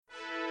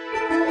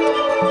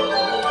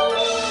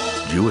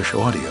Jewish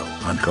audio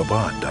on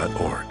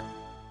Chabad.org.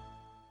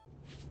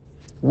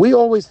 We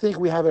always think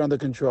we have it under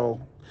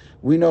control.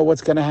 We know what's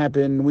going to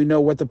happen. We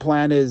know what the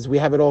plan is. We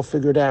have it all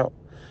figured out.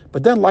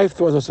 But then life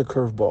throws us a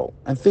curveball,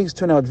 and things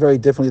turn out very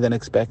differently than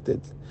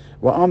expected.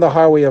 We're on the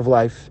highway of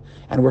life,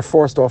 and we're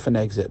forced off an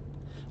exit.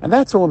 And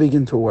that's when we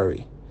begin to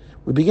worry.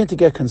 We begin to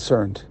get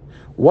concerned.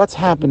 What's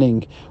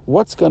happening?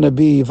 What's going to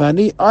be?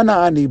 Vani ana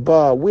ani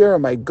ba. Where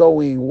am I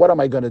going? What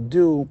am I going to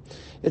do?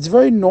 It's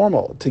very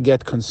normal to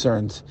get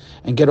concerned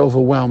and get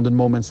overwhelmed in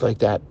moments like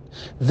that.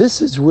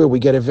 This is where we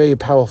get a very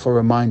powerful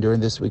reminder in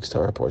this week's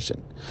Torah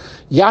portion.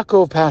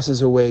 Yaakov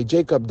passes away,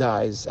 Jacob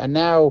dies, and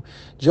now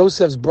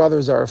Joseph's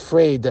brothers are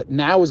afraid that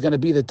now is going to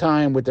be the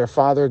time with their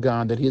father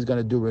gone that he's going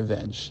to do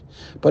revenge.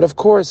 But of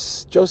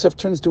course, Joseph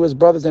turns to his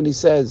brothers and he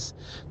says,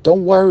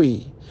 don't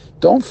worry.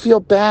 Don't feel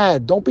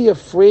bad. Don't be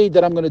afraid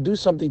that I'm going to do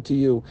something to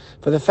you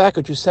for the fact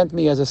that you sent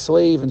me as a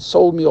slave and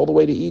sold me all the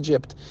way to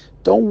Egypt.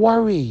 Don't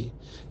worry.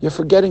 You're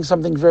forgetting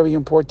something very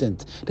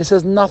important. This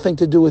has nothing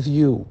to do with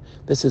you.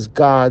 This is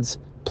God's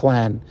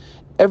plan.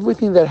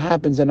 Everything that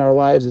happens in our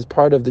lives is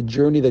part of the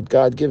journey that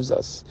God gives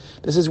us.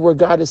 This is where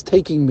God is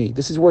taking me.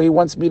 This is where he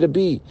wants me to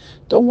be.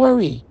 Don't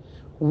worry.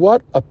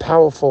 What a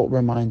powerful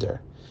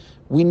reminder.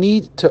 We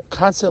need to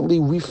constantly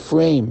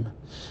reframe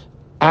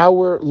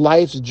our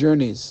life's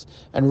journeys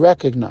and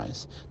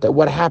recognize that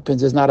what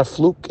happens is not a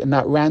fluke and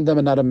not random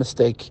and not a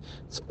mistake.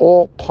 It's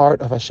all part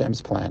of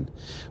Hashem's plan.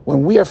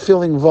 When we are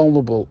feeling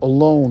vulnerable,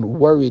 alone,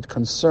 worried,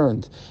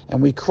 concerned,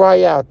 and we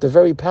cry out the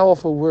very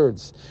powerful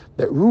words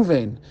that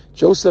Reuven,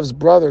 Joseph's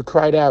brother,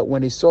 cried out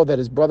when he saw that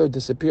his brother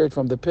disappeared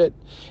from the pit,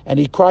 and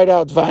he cried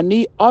out,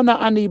 Vani ana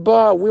ani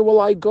ba, where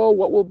will I go?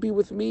 What will be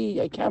with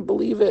me? I can't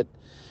believe it.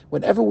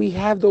 Whenever we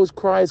have those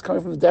cries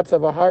coming from the depth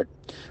of our heart,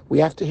 we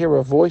have to hear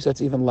a voice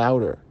that's even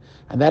louder.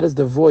 And that is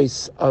the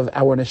voice of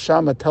our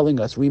neshama telling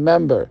us,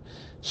 remember,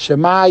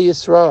 Shema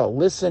Yisrael,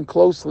 listen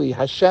closely,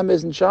 Hashem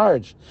is in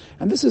charge.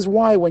 And this is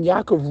why when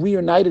Yaakov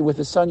reunited with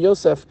his son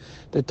Yosef,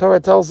 the Torah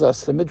tells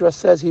us, the Midrash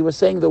says he was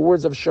saying the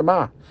words of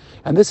Shema.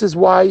 And this is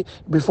why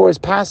before his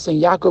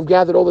passing, Yaakov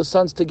gathered all the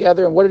sons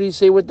together, and what did he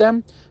say with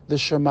them? The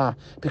Shema.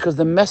 Because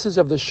the message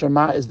of the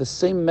Shema is the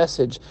same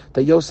message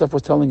that Yosef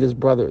was telling his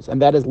brothers,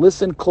 and that is,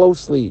 listen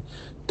closely.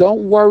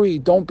 Don't worry,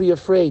 don't be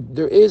afraid.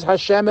 There is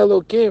Hashem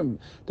Elokim.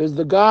 There's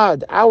the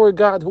God, our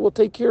God, who will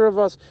take care of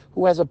us,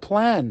 who has a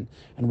plan.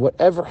 And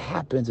whatever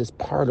happens is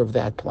part of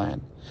that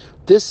plan.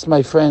 This,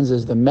 my friends,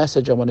 is the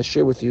message I want to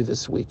share with you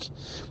this week.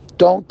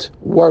 Don't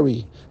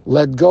worry.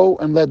 Let go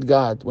and let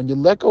God. When you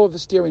let go of the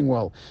steering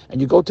wheel and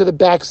you go to the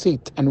back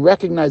seat and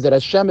recognize that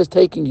Hashem is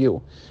taking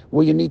you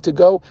where you need to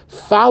go,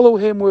 follow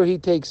him where he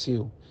takes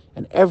you,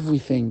 and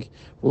everything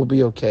will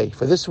be okay.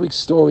 For this week's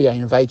story, I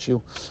invite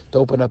you to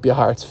open up your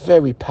hearts.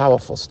 Very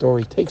powerful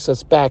story. It takes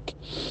us back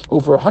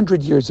over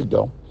 100 years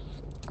ago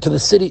to the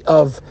city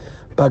of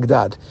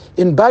Baghdad.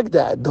 In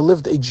Baghdad, there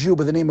lived a Jew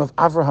by the name of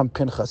Avraham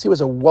Pinchas. He was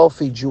a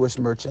wealthy Jewish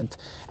merchant,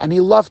 and he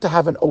loved to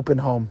have an open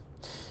home.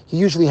 He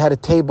usually had a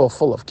table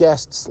full of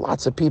guests,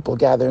 lots of people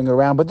gathering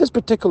around. But this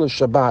particular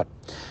Shabbat,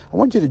 I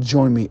want you to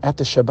join me at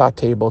the Shabbat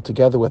table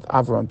together with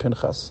Avraham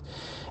Pinchas,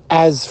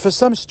 as for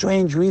some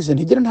strange reason,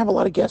 he didn't have a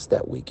lot of guests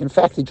that week. In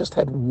fact, he just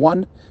had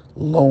one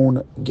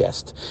lone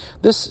guest.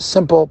 This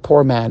simple,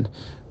 poor man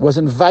was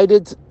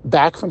invited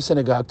back from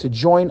synagogue to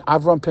join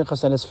Avram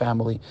Pinchas and his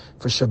family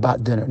for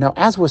Shabbat dinner. Now,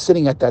 as we're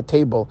sitting at that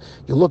table,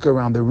 you look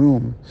around the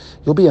room,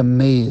 you'll be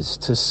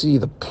amazed to see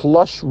the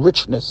plush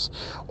richness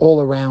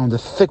all around, the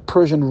thick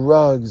Persian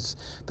rugs,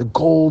 the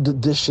gold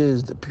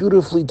dishes, the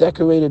beautifully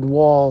decorated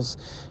walls.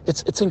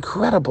 It's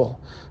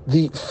incredible.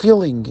 The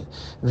feeling,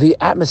 the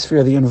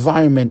atmosphere, the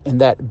environment in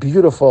that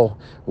beautiful,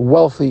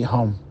 wealthy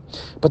home.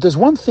 But there's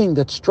one thing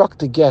that struck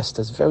the guest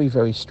as very,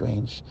 very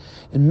strange.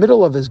 In the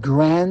middle of this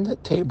grand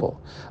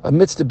table,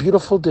 amidst the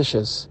beautiful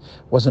dishes,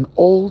 was an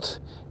old,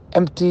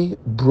 empty,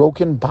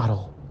 broken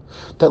bottle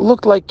that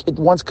looked like it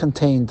once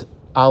contained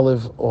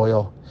olive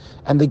oil.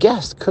 And the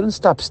guest couldn't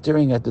stop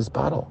staring at this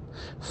bottle.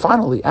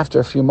 Finally, after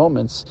a few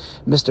moments,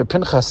 Mr.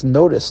 Pinchas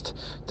noticed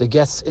the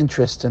guest's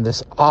interest in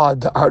this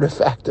odd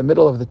artifact in the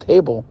middle of the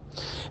table,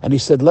 and he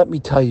said, let me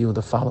tell you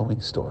the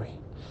following story.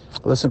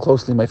 Listen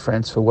closely, my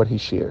friends, for what he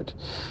shared.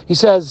 He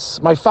says,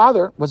 my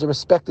father was a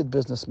respected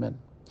businessman,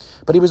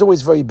 but he was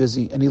always very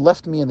busy, and he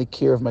left me in the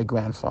care of my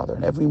grandfather.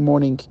 And every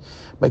morning,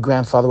 my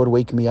grandfather would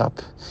wake me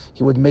up.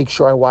 He would make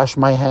sure I wash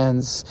my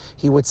hands.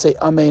 He would say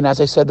Amen as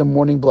I said the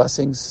morning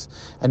blessings,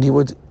 and he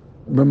would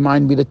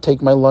remind me to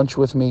take my lunch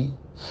with me.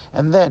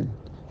 And then,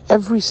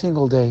 every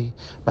single day,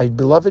 my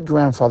beloved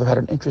grandfather had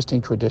an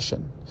interesting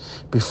tradition.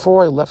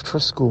 Before I left for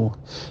school,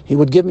 he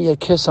would give me a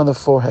kiss on the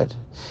forehead.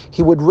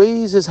 He would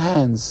raise his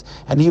hands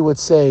and he would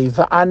say,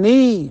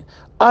 Va'ani,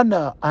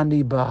 ana,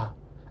 ani ba.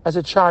 As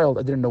a child,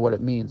 I didn't know what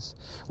it means.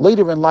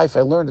 Later in life,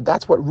 I learned that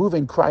that's what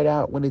Reuven cried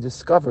out when he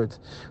discovered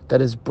that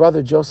his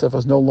brother Joseph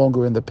was no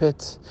longer in the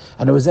pit,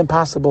 and it was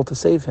impossible to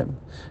save him.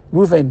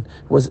 Reuven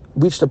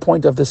reached the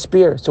point of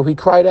despair, so he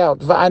cried out,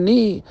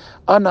 Va'ani,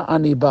 ana,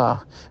 ani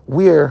ba.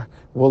 Where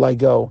will I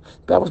go?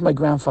 That was my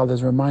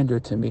grandfather's reminder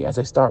to me as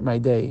I start my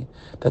day,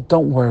 that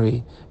don't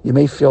worry. You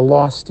may feel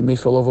lost. You may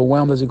feel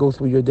overwhelmed as you go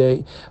through your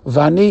day.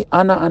 Vani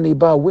ana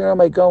aniba. Where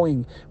am I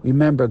going?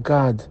 Remember,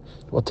 God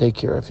will take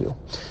care of you.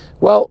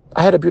 Well,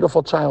 I had a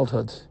beautiful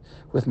childhood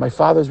with my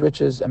father's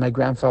riches and my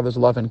grandfather's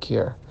love and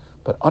care.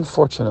 But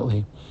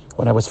unfortunately,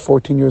 when I was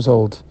 14 years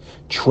old,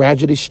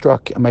 tragedy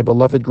struck and my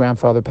beloved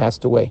grandfather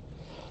passed away.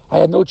 I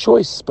had no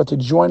choice but to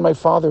join my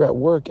father at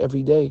work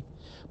every day.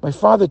 My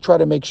father tried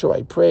to make sure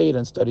I prayed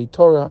and studied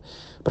Torah,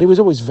 but he was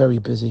always very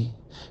busy.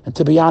 And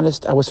to be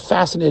honest, I was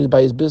fascinated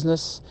by his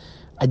business.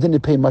 I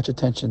didn't pay much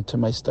attention to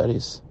my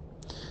studies.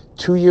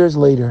 2 years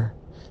later,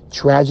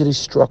 tragedy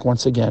struck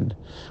once again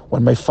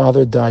when my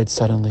father died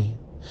suddenly.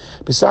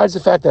 Besides the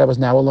fact that I was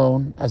now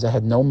alone, as I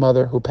had no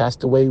mother who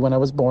passed away when I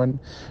was born,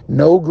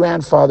 no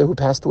grandfather who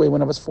passed away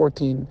when I was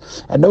 14,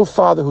 and no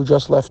father who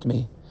just left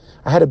me,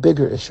 I had a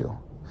bigger issue.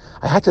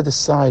 I had to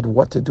decide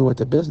what to do with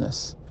the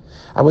business.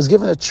 I was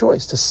given a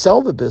choice to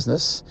sell the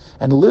business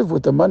and live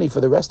with the money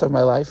for the rest of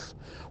my life,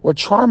 or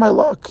try my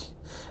luck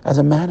as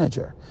a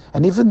manager.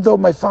 And even though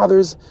my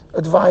father's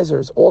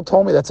advisors all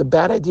told me that's a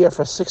bad idea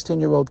for a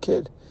 16-year-old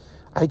kid,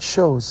 I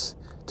chose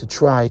to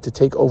try to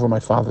take over my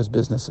father's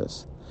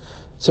businesses.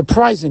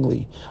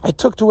 Surprisingly, I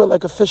took to it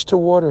like a fish to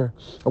water.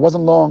 It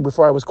wasn't long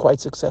before I was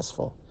quite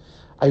successful.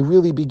 I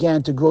really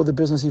began to grow the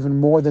business even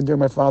more than during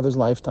my father's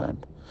lifetime.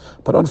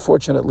 But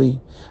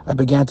unfortunately, I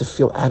began to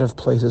feel out of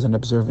place as an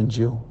observant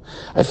Jew.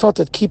 I felt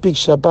that keeping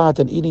Shabbat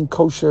and eating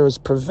kosher is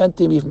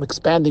preventing me from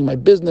expanding my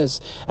business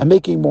and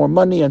making more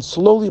money, and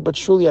slowly but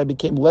surely I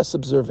became less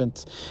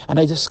observant. And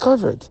I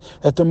discovered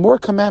that the more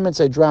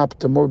commandments I dropped,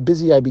 the more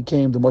busy I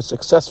became, the more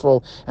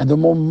successful, and the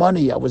more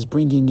money I was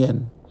bringing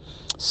in.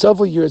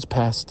 Several years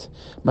passed.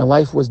 My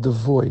life was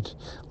devoid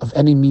of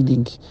any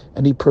meaning,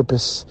 any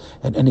purpose,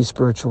 and any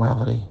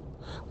spirituality.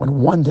 When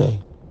one day,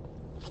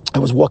 I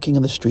was walking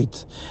in the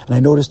street and I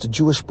noticed a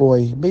Jewish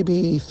boy,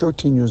 maybe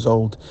 13 years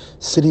old,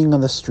 sitting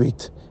on the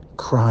street,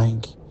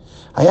 crying.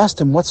 I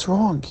asked him, "What's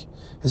wrong?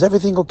 Is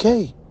everything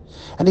okay?"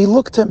 And he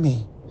looked at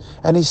me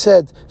and he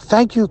said,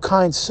 "Thank you,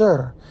 kind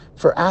sir,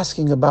 for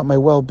asking about my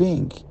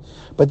well-being.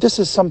 But this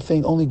is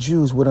something only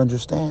Jews would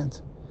understand."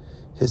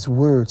 His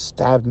words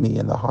stabbed me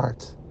in the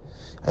heart.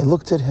 I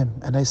looked at him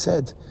and I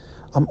said,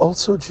 "I'm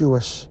also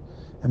Jewish."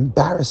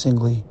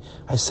 Embarrassingly,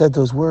 I said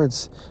those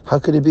words. How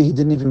could it be he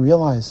didn't even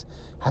realize?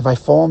 Have I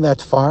fallen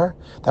that far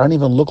that I don't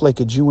even look like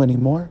a Jew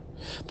anymore?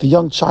 The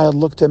young child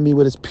looked at me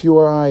with his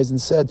pure eyes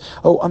and said,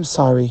 "Oh, I'm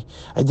sorry.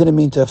 I didn't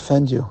mean to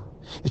offend you.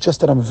 It's just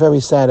that I'm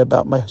very sad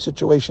about my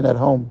situation at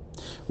home.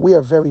 We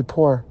are very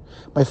poor.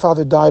 My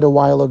father died a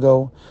while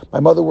ago. My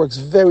mother works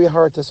very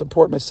hard to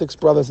support my 6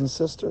 brothers and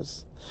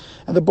sisters."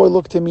 And the boy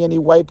looked at me and he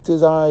wiped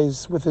his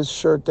eyes with his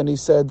shirt and he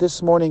said,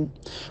 "This morning,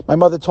 my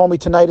mother told me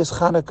tonight is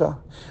Hanukkah.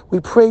 We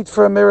prayed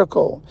for a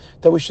miracle,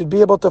 that we should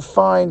be able to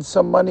find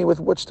some money with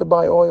which to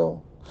buy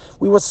oil.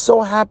 We were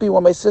so happy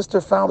when my sister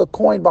found a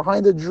coin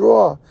behind the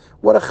drawer.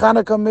 What a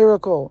Hanukkah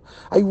miracle.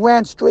 I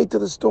ran straight to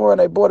the store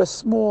and I bought a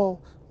small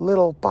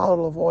little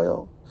bottle of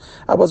oil.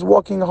 I was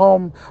walking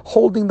home,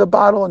 holding the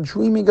bottle and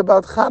dreaming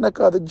about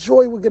Hanukkah, the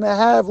joy we're going to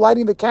have,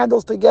 lighting the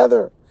candles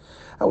together.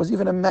 I was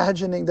even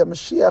imagining that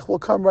Mashiach will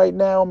come right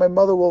now and my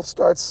mother will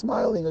start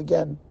smiling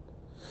again.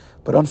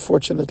 But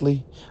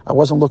unfortunately, I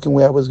wasn't looking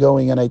where I was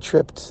going and I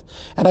tripped.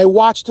 And I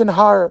watched in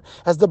horror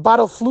as the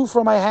bottle flew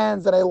from my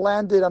hands and I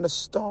landed on a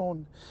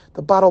stone.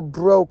 The bottle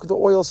broke, the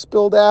oil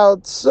spilled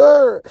out.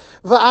 "Sir,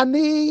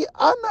 va'ani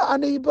ana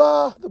ani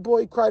ba," the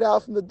boy cried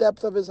out from the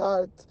depth of his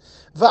heart.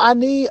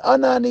 "Va'ani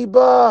ana ani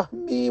ba,"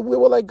 me, where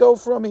will I go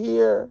from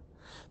here?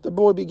 The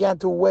boy began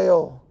to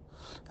wail.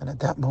 And at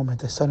that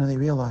moment, I suddenly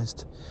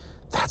realized,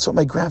 that's what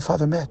my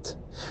grandfather meant.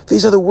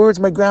 These are the words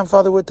my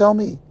grandfather would tell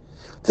me.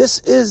 This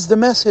is the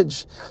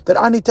message that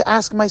I need to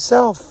ask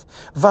myself.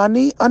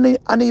 Vani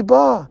ani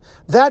ba.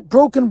 That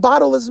broken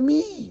bottle is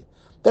me.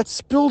 That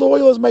spilled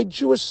oil is my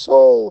Jewish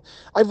soul.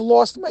 I've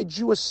lost my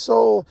Jewish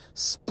soul,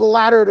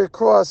 splattered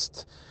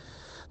across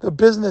the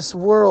business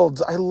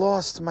world. I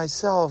lost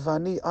myself.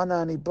 Vani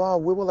ani ba.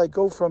 Where will I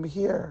go from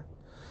here?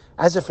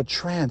 As if a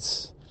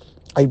trance,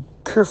 I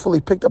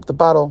carefully picked up the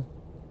bottle.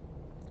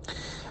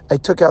 I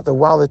took out the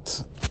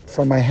wallet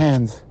from my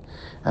hand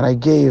and I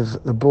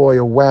gave the boy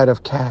a wad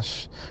of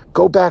cash.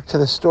 "Go back to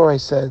the store," I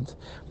said.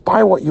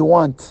 "Buy what you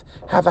want.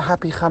 Have a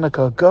happy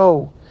Hanukkah.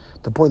 Go."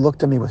 The boy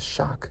looked at me with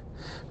shock,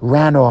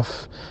 ran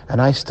off,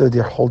 and I stood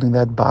there holding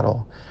that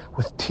bottle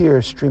with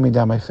tears streaming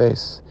down my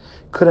face.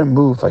 Couldn't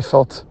move. I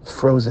felt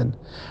frozen.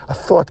 A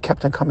thought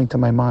kept on coming to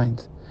my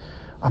mind.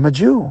 I'm a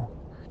Jew.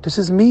 This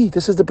is me.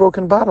 This is the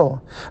broken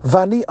bottle.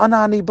 Vani ana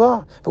ani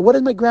ba. But what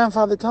did my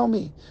grandfather tell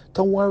me?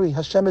 Don't worry.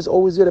 Hashem is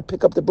always there to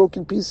pick up the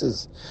broken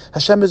pieces.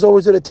 Hashem is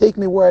always there to take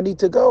me where I need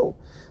to go.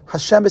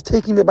 Hashem is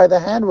taking me by the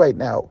hand right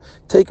now,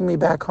 taking me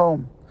back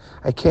home.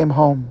 I came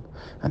home,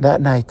 and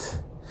that night,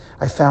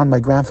 I found my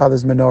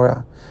grandfather's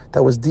menorah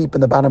that was deep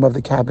in the bottom of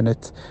the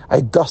cabinet.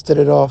 I dusted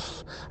it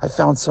off. I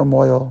found some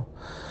oil.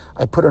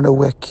 I put on a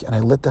wick, and I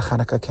lit the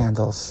Hanukkah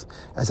candles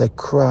as I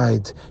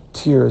cried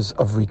tears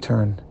of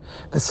return.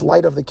 This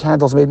light of the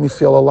candles made me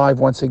feel alive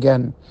once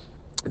again.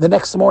 The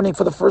next morning,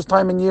 for the first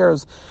time in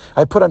years,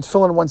 I put on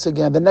tefillin once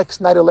again. The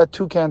next night, I lit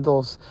 2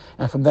 candles.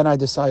 And from then I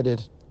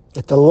decided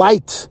that the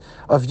light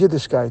of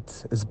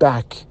Yiddishkeit is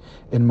back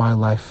in my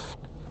life.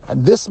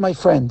 And this, my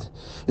friend,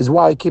 is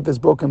why I keep this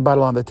broken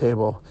bottle on the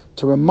table,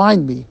 to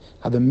remind me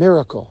how the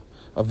miracle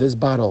of this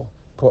bottle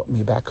brought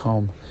me back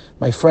home.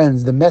 My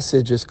friends, the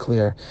message is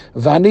clear.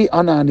 Vani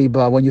anani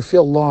ba, when you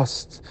feel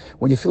lost,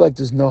 when you feel like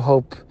there's no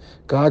hope,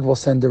 God will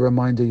send a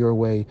reminder your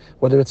way.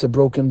 Whether it's a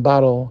broken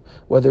bottle,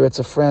 whether it's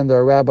a friend or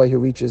a rabbi who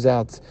reaches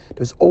out,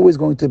 there's always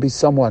going to be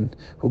someone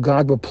who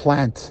God will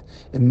plant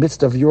in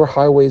midst of your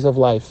highways of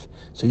life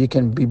so you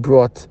can be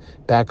brought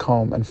back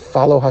home and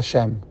follow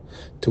Hashem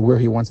to where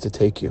He wants to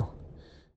take you.